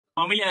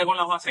Familia de Con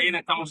la Vaselina,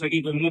 estamos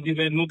aquí con Mookie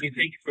Betts. Mookie,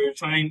 thank you for your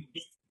time.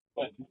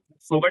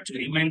 Roberto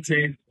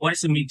Clemente, what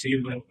does it mean to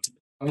you, man?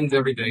 It means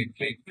everything.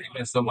 They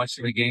meant so much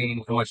to the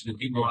game, so much to the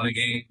people on the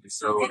game.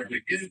 So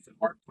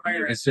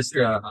it's just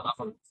a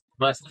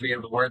blessed to be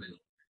able to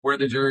wear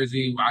the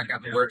jersey. I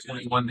got to wear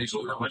 21 this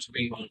year, which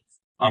means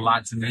a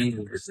lot to me.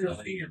 It's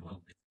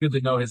good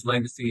to know his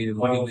legacy and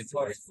what he meant to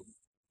us.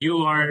 You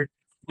are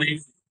a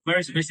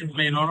very special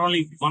player, not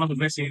only one of the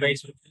best in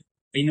baseball,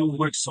 but you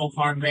work so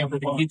hard, man, for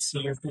the kids,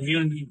 your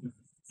community.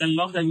 The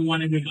love that you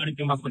want everybody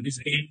to have for this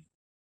game.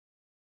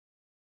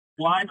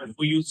 What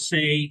would you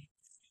say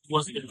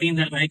was the thing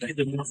that made it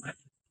the most?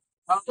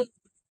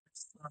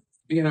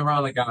 Being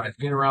around the guys,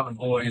 being around the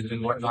boys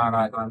and whatnot,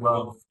 I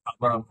love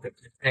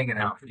hanging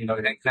out. Hanging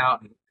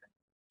out and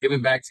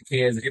giving back to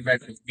kids, giving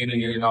back to the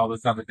community and all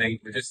this other things.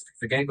 But just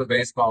the game of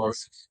baseball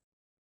is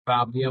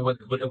about being with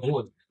the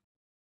boys.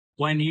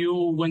 When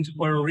you went to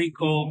Puerto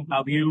Rico,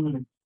 have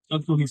you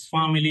talked to his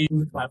family?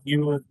 Have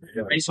you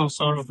made some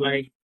sort of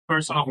like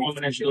personal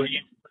homage to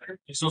him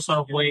in some sort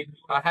of way?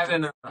 I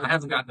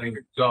haven't gotten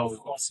to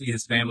go see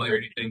his family or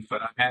anything,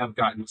 but I have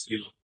gotten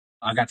to.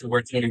 I got to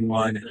wear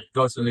 21 and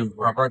go to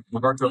the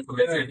Roberto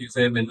Clemente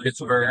Museum in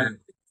Pittsburgh,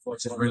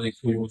 which is really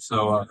cool.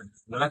 So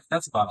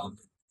that's about all.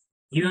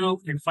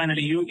 And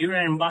finally, you're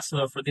an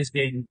ambassador for this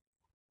game.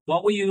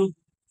 What will you?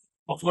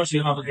 Of course,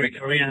 you have a great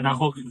career, and I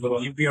hope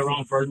you'll be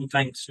around for a long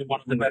time. To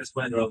one of the best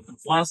players.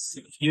 Once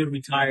you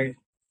retire,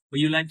 would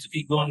you like to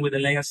keep going with the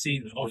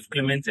legacy of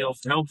Clemente of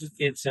helping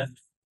kids and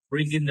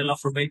bringing the love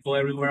for baseball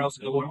everywhere else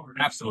in the world?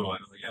 Absolutely.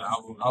 Yeah,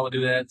 I will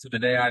do that to the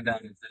day I die.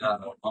 I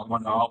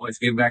want to always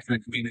give back to the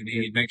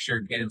community, make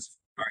sure kids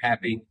are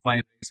happy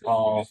playing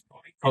baseball,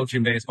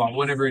 coaching baseball,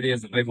 whatever it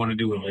is that they want to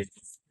do with it.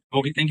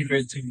 Okay, thank you for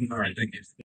your time. All right, thank you.